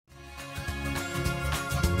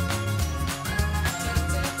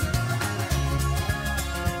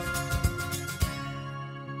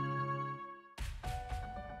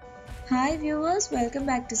Hi viewers, welcome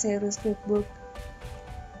back to Sarah's Cookbook.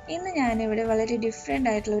 ഇന്ന് ഞാൻ ഇവിടെ വളരെ ഡിഫറെന്റ്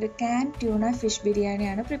ആയിട്ടുള്ള ഒരു can tuna fish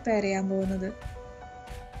ബിരിയാണിയാണ് പ്രിപ്പയർ ചെയ്യാൻ പോകുന്നത്.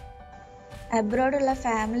 അബ്രോഡ് ഉള്ള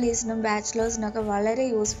ഫാമിലീസിനും ബാച്ചിലേഴ്സിനും ഒക്കെ വളരെ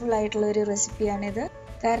യൂസ്ഫുൾ ആയിട്ടുള്ള ഒരു റെസിപ്പിയാണിത്.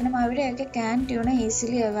 കാരണം അവിടെയൊക്കെ can tuna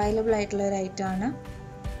ഈസിലി അവൈലബിൾ ആയിട്ടുള്ള ഒരു ഐറ്റം ആണ്.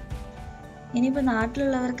 ഇനിയിപ്പോൾ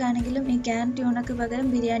നാട്ടിലുള്ളവർക്കാണെങ്കിലും ഈ can tunaക്ക് പകരം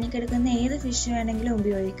ബിരിയാണിക്ക് എടുക്കുന്ന ഏത് ഫിഷ് വേണമെങ്കിലും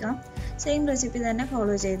ഉപയോഗിക്കാം. സെയിം റെസിപ്പി തന്നെ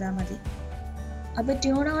ഫോളോ ചെയ്താൽ മതി. അപ്പോൾ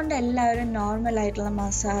ട്യൂണ കൊണ്ട് എല്ലാവരും നോർമൽ ആയിട്ടുള്ള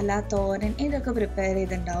മസാല, തോരൻ ഇതൊക്കെ പ്രിപ്പയർ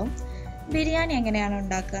ചെയ്തിട്ടുണ്ടാവും. ബിരിയാണി എങ്ങനെയാണ്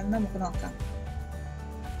ഉണ്ടാക്കുക എന്ന് നമുക്ക് നോക്കാം.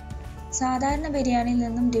 സാധാരണ ബിരിയാണിയിൽ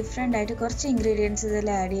നിന്നും ഡിഫറെൻ്റ് ആയിട്ട് കുറച്ച് ഇൻഗ്രീഡിയൻസ് ഇതിൽ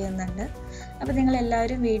ആഡ് ചെയ്യുന്നുണ്ട്. അപ്പോൾ നിങ്ങൾ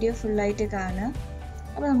എല്ലാവരും വീഡിയോ ഫുള്ളായിട്ട് കാണുക.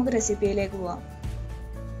 അപ്പോൾ നമുക്ക് റെസിപ്പിയിലേക്ക് പോവാം.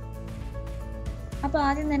 അപ്പോൾ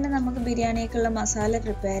ആദ്യം തന്നെ നമുക്ക് ബിരിയാണിക്കുള്ള മസാല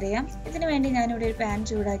പ്രിപ്പയർ ചെയ്യാം. ഇതിനു വേണ്ടി ഞാനിവിടെ ഒരു പാൻ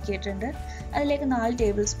ചൂടാക്കിയിട്ടുണ്ട്. അതിലേക്ക് 4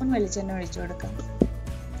 ടേബിൾ സ്പൂൺ വെളിച്ചെണ്ണ ഒഴിച്ചു കൊടുക്കാം.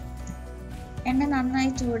 എണ്ണ നന്നായി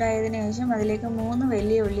ചൂടായതിനു ശേഷം അതിലേക്ക് 3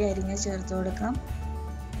 വലിയ ഉള്ളി അരിഞ്ഞ് ചേർത്ത് കൊടുക്കാം.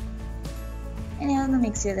 ഇനി അതൊന്ന്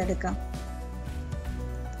മിക്സ് ചെയ്തെടുക്കാം.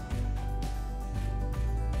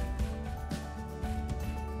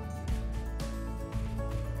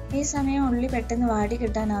 ഈ സമയം ഉള്ളി പെട്ടെന്ന് വാടി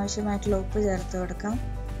കിട്ടാൻ ആവശ്യമായിട്ടുള്ള ഉപ്പ് ചേർത്ത് കൊടുക്കാം.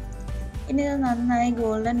 ഇനി ഇത് നന്നായി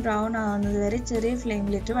ഗോൾഡൻ ബ്രൗൺ ആവുന്നത് വരെ ചെറിയ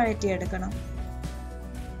ഫ്ലെയിമിലിട്ട് വഴറ്റിയെടുക്കണം.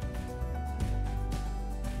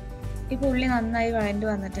 ഇപ്പോൾ ഉള്ളി നന്നായി വഴണ്ടി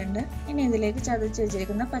വന്നിട്ടുണ്ട്. ഇനി ഇതിലേക്ക് ചതച്ച്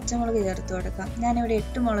വെച്ചിരിക്കുന്ന പച്ചമുളക് ചേർത്ത് കൊടുക്കാം. ഞാനിവിടെ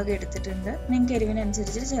 8 മുളക് എടുത്തിട്ടുണ്ട്. നിങ്ങൾക്ക്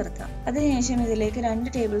എരിവിനനുസരിച്ച് ചേർക്കാം. അതിനുശേഷം ഇതിലേക്ക്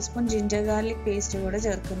 2 table spoon ginger garlic paste കൂടെ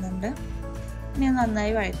ചേർക്കുന്നുണ്ട്. ഇനി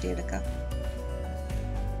നന്നായി വഴറ്റിയെടുക്കാം.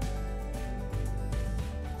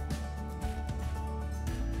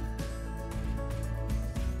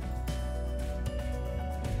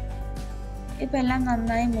 ഇപ്പം എല്ലാം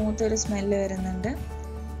നന്നായി മൂത്തൊരു സ്മെല്ല് വരുന്നുണ്ട്.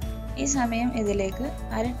 ഈ സമയം ഇതിലേക്ക്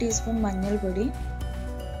 1/2 ടീസ്പൂൺ മഞ്ഞൾപ്പൊടി,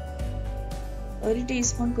 1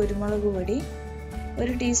 ടീസ്പൂൺ കുരുമുളക് പൊടി,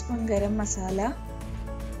 1 ടീസ്പൂൺ ഗരം മസാല,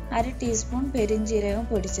 1/2 ടീസ്പൂൺ പെരിഞ്ജീരകം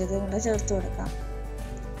പൊടിച്ചത് കൂടെ ചേർത്ത് കൊടുക്കാം.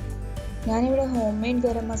 ഞാനിവിടെ ഹോം മെയ്ഡ്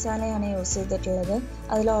ഗരം മസാലയാണ് യൂസ് ചെയ്തിട്ടുള്ളത്.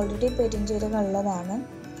 അതിൽ ഓൾറെഡി പെരിഞ്ജീരകം ഉള്ളതാണ്.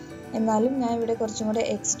 എന്നാലും ഞാൻ ഇവിടെ കുറച്ചും കൂടെ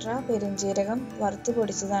എക്സ്ട്രാ പെരിഞ്ജീരകം വറുത്ത്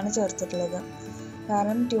പൊടിച്ചതാണ് ചേർത്തിട്ടുള്ളത്.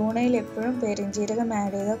 കാരണം ട്യൂണയിൽ എപ്പോഴും പെരിഞ്ജീരകം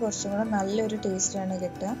ആഡ് ചെയ്താൽ കുറച്ചും കൂടെ നല്ലൊരു ടേസ്റ്റാണ്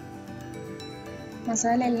കിട്ടുക.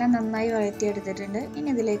 മസാല എല്ലാം നന്നായി വഴറ്റിയെടുത്തിട്ടുണ്ട്. ഇനി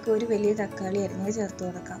ഇതിലേക്ക് ഒരു വലിയ തക്കാളി അരിഞ്ഞ് ചേർത്ത്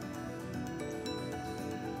കൊടുക്കാം.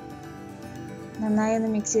 നന്നായി ഒന്ന്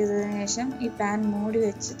മിക്സ് ചെയ്തതിനു ശേഷം ഈ പാൻ മൂടി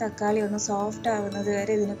വെച്ച് തക്കാളി ഒന്ന് സോഫ്റ്റ് ആവുന്നത്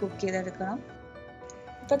വരെ ഇതിനെ കുക്ക് ചെയ്തെടുക്കണം.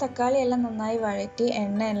 ഇപ്പോൾ തക്കാളി എല്ലാം നന്നായി വഴറ്റി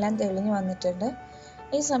എണ്ണ എല്ലാം തെളിഞ്ഞു വന്നിട്ടുണ്ട്.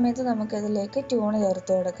 ഈ സമയത്ത് നമുക്കിതിലേക്ക് ട്യൂണ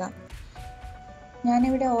ചേർത്ത് കൊടുക്കാം.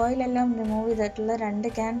 ഞാനിവിടെ ഓയിലെല്ലാം റിമൂവ് ചെയ്തിട്ടുള്ള 2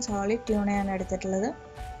 ക്യാൻ സോളിഡ് ട്യൂണയാണ് എടുത്തിട്ടുള്ളത്.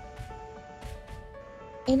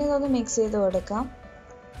 ഇനി ഇതൊന്ന് മിക്സ് ചെയ്ത് കൊടുക്കാം.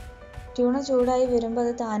 ട്യൂണ ചൂടായി വരുമ്പോൾ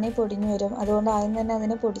അത് താനെ പൊടിഞ്ഞു വരും. അതുകൊണ്ട് ആദ്യം തന്നെ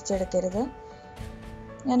അതിനെ പൊടിച്ചെടുക്കരുത്.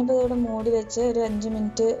 ഞാനിപ്പോൾ ഇതിവിടെ മൂടി വെച്ച് ഒരു 5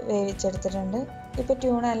 മിനിറ്റ് വേവിച്ചെടുത്തിട്ടുണ്ട്. ഇപ്പോൾ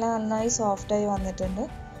ട്യൂണ എല്ലാം നന്നായി സോഫ്റ്റായി വന്നിട്ടുണ്ട്.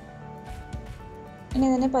 ഇനി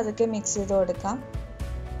ഇതിനെ പതുക്കെ മിക്സ് ചെയ്ത് കൊടുക്കാം.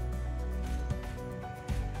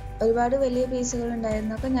 ഒരുപാട് വലിയ പീസുകൾ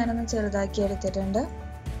ഉണ്ടായിരുന്നൊക്കെ ഞാനൊന്ന് ചെറുതാക്കി എടുത്തിട്ടുണ്ട്.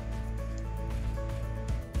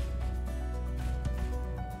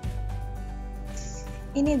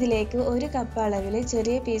 ഇനി ഇതിലേക്ക് 1 കപ്പ് അളവിൽ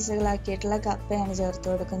ചെറിയ പീസുകളാക്കിയിട്ടുള്ള കപ്പയാണ് ചേർത്ത്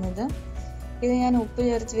കൊടുക്കുന്നത്. ഇത് ഞാൻ ഉപ്പ്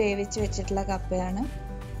ചേർത്ത് വേവിച്ച് വെച്ചിട്ടുള്ള കപ്പയാണ്.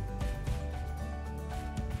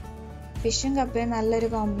 ഫിഷും കപ്പയും നല്ലൊരു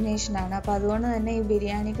കോമ്പിനേഷനാണ്. അപ്പോൾ അതുകൊണ്ട് തന്നെ ഈ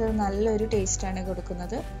ബിരിയാണിക്ക് നല്ലൊരു ടേസ്റ്റാണ്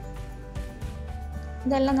കൊടുക്കുന്നത്.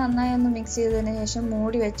 ഇതെല്ലാം നന്നായി ഒന്ന് മിക്സ് ചെയ്തതിന് ശേഷം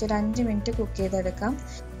മൂടി വെച്ച് ഒരു 5 മിനിറ്റ് കുക്ക് ചെയ്തെടുക്കാം.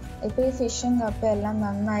 ഇപ്പോൾ ഈ ഫിഷും കപ്പയും എല്ലാം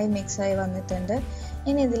നന്നായി മിക്സായി വന്നിട്ടുണ്ട്.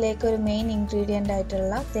 ഇനി ഇതിലേക്ക് ഒരു മെയിൻ ഇൻഗ്രീഡിയൻ്റ്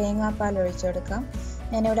ആയിട്ടുള്ള തേങ്ങാപ്പാൽ ഒഴിച്ചെടുക്കാം.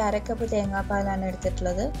 ഞാനിവിടെ 1/2 കപ്പ് തേങ്ങാപ്പാലാണ്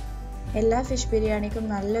എടുത്തിട്ടുള്ളത്. എല്ലാ ഫിഷ് ബിരിയാണിക്കും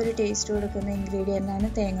നല്ലൊരു ടേസ്റ്റ് കൊടുക്കുന്ന ഇൻഗ്രീഡിയൻ്റാണ്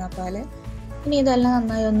തേങ്ങാപ്പാൽ. ഇനി ഇതെല്ലാം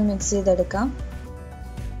നന്നായി ഒന്ന് മിക്സ് ചെയ്തെടുക്കാം.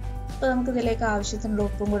 അപ്പോൾ നമുക്കിതിലേക്ക് ആവശ്യത്തിനുള്ള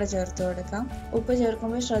ഉപ്പും കൂടെ ചേർത്ത് കൊടുക്കാം. ഉപ്പ്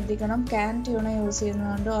ചേർക്കുമ്പോൾ ശ്രദ്ധിക്കണം, ക്യാൻ ട്യൂണ യൂസ്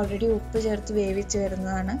ചെയ്യുന്നതുകൊണ്ട് ഓൾറെഡി ഉപ്പ് ചേർത്ത് വേവിച്ച്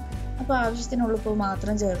വരുന്നതാണ്. അപ്പോൾ ആവശ്യത്തിനുള്ള ഉപ്പ്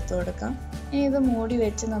മാത്രം ചേർത്ത് കൊടുക്കാം. ഇനി ഇത് മൂടി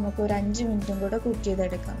വെച്ച് നമുക്ക് ഒരു 5 മിനിറ്റും കൂടെ കുക്ക്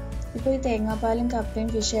ചെയ്തെടുക്കാം. ഇപ്പോൾ ഈ തേങ്ങാപ്പാലും കപ്പയും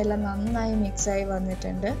ഫിഷും എല്ലാം നന്നായി മിക്സായി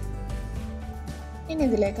വന്നിട്ടുണ്ട്. ഇനി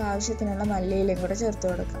ഇതിലേക്ക് ആവശ്യത്തിനുള്ള മല്ലിയിലയും കൂടെ ചേർത്ത്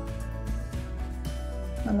കൊടുക്കാം.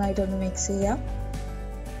 നന്നായിട്ടൊന്ന് മിക്സ് ചെയ്യാം.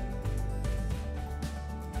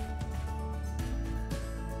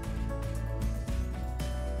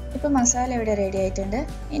 ഇപ്പോൾ മസാല ഇവിടെ റെഡി ആയിട്ടുണ്ട്.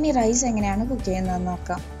 ഇനി റൈസ് എങ്ങനെയാണ് കുക്ക് ചെയ്യുന്നതെന്ന്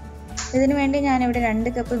നോക്കാം. ഇതിനു വേണ്ടി ഞാനിവിടെ 2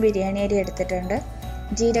 കപ്പ് ബിരിയാണി അരി എടുത്തിട്ടുണ്ട്.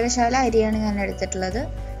 ജീരകശാല അരിയാണ് ഞാൻ എടുത്തിട്ടുള്ളത്.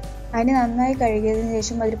 അരി നന്നായി കഴുകിയതിന്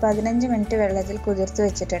ശേഷം ഒരു 15 മിനിറ്റ് വെള്ളത്തിൽ കുതിർത്ത്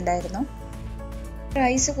വെച്ചിട്ടുണ്ടായിരുന്നു.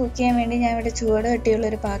 റൈസ് കുക്ക് ചെയ്യാൻ വേണ്ടി ഞാൻ ഇവിടെ ചൂട്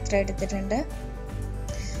കട്ടിയുള്ളൊരു പാത്രം എടുത്തിട്ടുണ്ട്.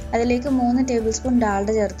 അതിലേക്ക് 3 ടേബിൾ സ്പൂൺ ഡാൽഡ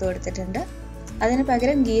ചേർത്ത് കൊടുത്തിട്ടുണ്ട്. അതിന്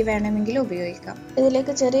പകരം ഗീ വേണമെങ്കിൽ ഉപയോഗിക്കാം.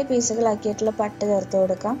 ഇതിലേക്ക് ചെറിയ പീസുകളാക്കിയിട്ടുള്ള പട്ട ചേർത്ത്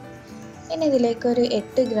കൊടുക്കാം. ഇനി ഇതിലേക്ക് ഒരു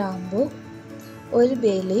 8 ഗ്രാമ്പു, 1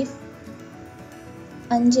 ബേ ലീഫ്,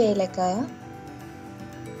 5 ഏലക്കായ,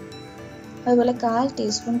 അതുപോലെ 1/4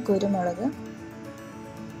 ടീസ്പൂൺ കുരുമുളക്,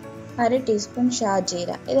 1/2 ടീസ്പൂൺ ഷാ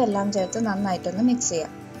ജീര ഇതെല്ലാം ചേർത്ത് നന്നായിട്ടൊന്ന് മിക്സ്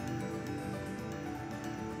ചെയ്യാം.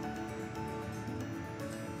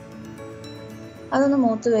 അതൊന്ന്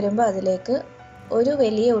മൂത്ത് വരുമ്പോൾ അതിലേക്ക് ഒരു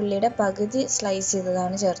വലിയ ഉള്ളിയുടെ പകുതി സ്ലൈസ്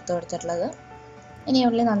ചെയ്തതാണ് ചേർത്ത് കൊടുത്തിട്ടുള്ളത്. ഇനി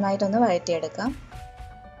ഉള്ളി നന്നായിട്ടൊന്ന് വഴറ്റിയെടുക്കാം.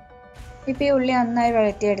 ഇപ്പോൾ ഈ ഉള്ളി നന്നായി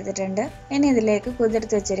വഴറ്റിയെടുത്തിട്ടുണ്ട്. ഇനി ഇതിലേക്ക്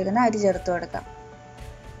കുതിർത്ത് വെച്ചിരിക്കുന്ന അരി ചേർത്ത് കൊടുക്കാം.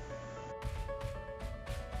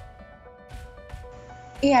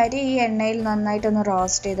 ഈ അരി ഈ എണ്ണയിൽ നന്നായിട്ടൊന്ന്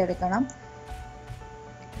റോസ്റ്റ് ചെയ്തെടുക്കണം.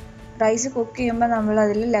 റൈസ് കുക്ക് ചെയ്യുമ്പോൾ നമ്മൾ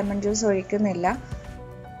അതിൽ ലെമൺ ജ്യൂസ് ഒഴിക്കുന്നില്ല.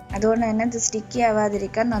 അതുകൊണ്ട് തന്നെ ഇത് സ്റ്റിക്കി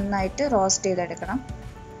ആവാതിരിക്കാൻ നന്നായിട്ട് റോസ്റ്റ് ചെയ്തെടുക്കണം.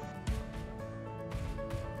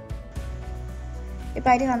 ഇപ്പം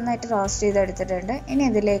അരി നന്നായിട്ട് റോസ്റ്റ് ചെയ്തെടുത്തിട്ടുണ്ട്. ഇനി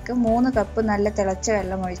ഇതിലേക്ക് 3 കപ്പ് നല്ല തിളച്ച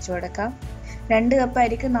വെള്ളം ഒഴിച്ചു കൊടുക്കാം. 2 കപ്പ്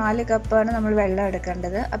അരിക്ക് 4 കപ്പാണ് നമ്മൾ വെള്ളം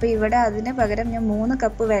എടുക്കേണ്ടത്. അപ്പോൾ ഇവിടെ അതിന് പകരം ഞാൻ 3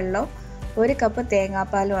 കപ്പ് വെള്ളവും 1 കപ്പ്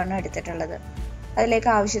തേങ്ങാപ്പാലുമാണ് എടുത്തിട്ടുള്ളത്. അതിലേക്ക്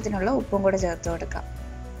ആവശ്യത്തിനുള്ള ഉപ്പും കൂടെ ചേർത്ത് കൊടുക്കാം.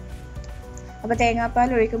 അപ്പോൾ തേങ്ങാപ്പാൽ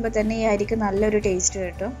ഒഴിക്കുമ്പോൾ തന്നെ ഈ അരിക്ക് നല്ലൊരു ടേസ്റ്റ്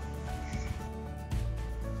കിട്ടും.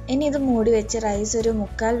 ഇനി ഇത് മൂടി വെച്ച് റൈസ് ഒരു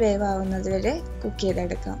 3/4 വേവാവുന്നത് വരെ കുക്ക്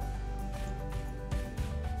ചെയ്തെടുക്കാം.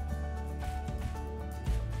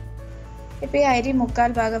 ഇപ്പോൾ ഈ അരി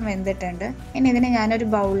 3/4 ഭാഗം വെന്തിട്ടുണ്ട്. ഇനി ഇതിനെ ഞാനൊരു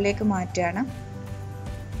ബൗളിലേക്ക് മാറ്റുകയാണ്.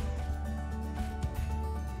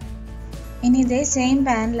 ഇനി ഇതേ സെയിം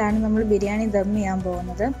പാനിലാണ് നമ്മൾ ബിരിയാണി ദം ചെയ്യാൻ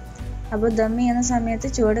പോകുന്നത്. അപ്പോൾ ദം ചെയ്യുന്ന സമയത്ത്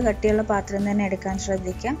ചൂട് കട്ടിയുള്ള പാത്രം തന്നെ എടുക്കാൻ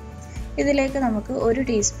ശ്രദ്ധിക്കാം. ഇതിലേക്ക് നമുക്ക് 1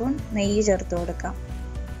 ടീസ്പൂൺ നെയ്യ് ചേർത്ത് കൊടുക്കാം.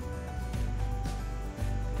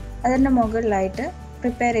 അതിൻ്റെ മുകളിലായിട്ട്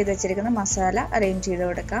പ്രിപ്പയർ ചെയ്ത് വെച്ചിരിക്കുന്ന മസാല അറേഞ്ച് ചെയ്ത്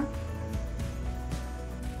കൊടുക്കാം.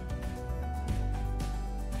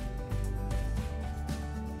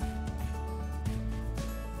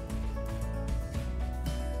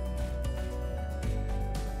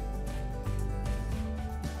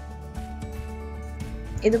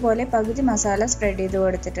 ഇതുപോലെ പകുതി മസാല സ്പ്രെഡ് ചെയ്ത്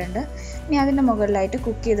കൊടുത്തിട്ടുണ്ട്. ഇനി അതിൻ്റെ മുകളിലായിട്ട്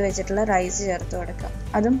കുക്ക് ചെയ്ത് വെച്ചിട്ടുള്ള റൈസ് ചേർത്ത് കൊടുക്കാം.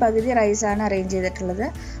 അതും പകുതി റൈസാണ് അറേഞ്ച് ചെയ്തിട്ടുള്ളത്.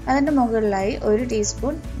 അതിൻ്റെ മുകളിലായി 1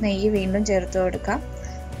 ടീസ്പൂൺ നെയ്യ് വീണ്ടും ചേർത്ത് കൊടുക്കാം.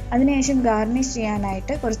 അതിനുശേഷം ഗാർണിഷ്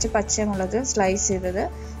ചെയ്യാനായിട്ട് കുറച്ച് പച്ചമുളക് സ്ലൈസ് ചെയ്തത്,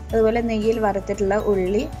 അതുപോലെ നെയ്യിൽ വറുത്തിട്ടുള്ള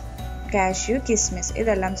ഉള്ളി, കാഷ്യൂ, കിസ്മിസ്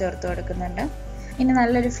ഇതെല്ലാം ചേർത്ത് കൊടുക്കുന്നുണ്ട്. ഇനി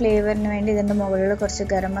നല്ലൊരു ഫ്ലേവറിന് വേണ്ടി ഇതിൻ്റെ മുകളിൽ കുറച്ച്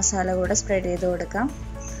ഗരം മസാല കൂടെ സ്പ്രെഡ് ചെയ്ത് കൊടുക്കാം.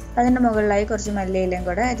 അതിൻ്റെ മുകളിലായി കുറച്ച് മല്ലിയിലയും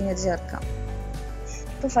കൂടെ അരിഞ്ഞത് ചേർക്കാം.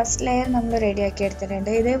 ഇപ്പോൾ ഫസ്റ്റ് ലെയർ നമ്മൾ റെഡിയാക്കി എടുത്തിട്ടുണ്ട്.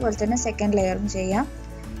 ഇതേപോലെ തന്നെ സെക്കൻഡ് ലെയറും ചെയ്യാം.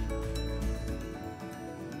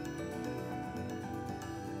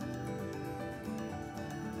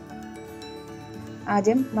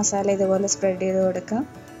 ആദ്യം മസാല ഇതുപോലെ സ്പ്രെഡ് ചെയ്ത് കൊടുക്കാം.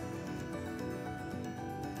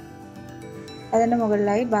 അതിൻ്റെ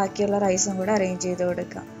മുകളിലായി ബാക്കിയുള്ള റൈസും കൂടെ അറേഞ്ച് ചെയ്ത്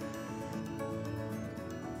കൊടുക്കാം.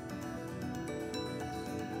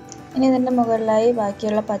 ഇനി ഇതിൻ്റെ മുകളിലായി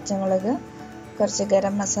ബാക്കിയുള്ള പച്ചമുളക്, കുറച്ച്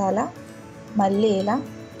ഗരം മസാല, മല്ലിയില,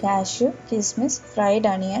 കാഷ്യൂ, കിസ്മിസ്, ഫ്രൈഡ്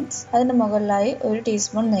അണിയൻസ്, അതിൻ്റെ മുകളിലായി 1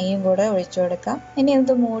 ടീസ്പൂൺ നെയ്യും കൂടെ ഒഴിച്ചു കൊടുക്കാം. ഇനി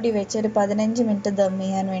ഇത് മൂടി വെച്ച് ഒരു 15 മിനിറ്റ് ദം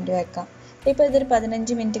ചെയ്യാൻ വേണ്ടി വെക്കാം. ഇപ്പോൾ ഇതൊരു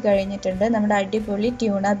 15 മിനിറ്റ് കഴിഞ്ഞിട്ടുണ്ട്. നമ്മുടെ അടിപൊളി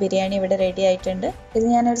ട്യൂണ ബിരിയാണി ഇവിടെ റെഡി ആയിട്ടുണ്ട്. ഇത്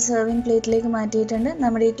ഞാനൊരു സെർവിങ് പ്ലേറ്റിലേക്ക് മാറ്റിയിട്ടുണ്ട്.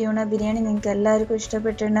 നമ്മുടെ ഈ ട്യൂണ ബിരിയാണി നിങ്ങൾക്ക് എല്ലാവർക്കും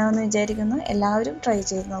ഇഷ്ടപ്പെട്ടിട്ടുണ്ടാവുമെന്ന് വിചാരിക്കുന്നു. എല്ലാവരും ട്രൈ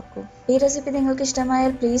ചെയ്ത് നോക്കൂ. ഈ റെസിപ്പി നിങ്ങൾക്ക്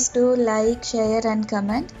ഇഷ്ടമായാൽ please do like, share and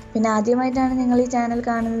comment. പിന്നെ ആദ്യമായിട്ടാണ് നിങ്ങൾ ഈ ചാനൽ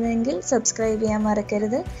കാണുന്നതെങ്കിൽ സബ്സ്ക്രൈബ് ചെയ്യാൻ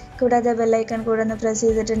മറക്കരുത്. കൂടാതെ ബെല്ലൈക്കൺ കൂടെ ഒന്ന് പ്രസ്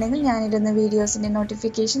ചെയ്തിട്ടുണ്ടെങ്കിൽ ഞാനിടുന്ന വീഡിയോസിൻ്റെ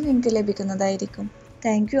നോട്ടിഫിക്കേഷൻ നിങ്ങൾക്ക് ലഭിക്കുന്നതായിരിക്കും.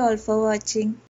 Thank you all for watching.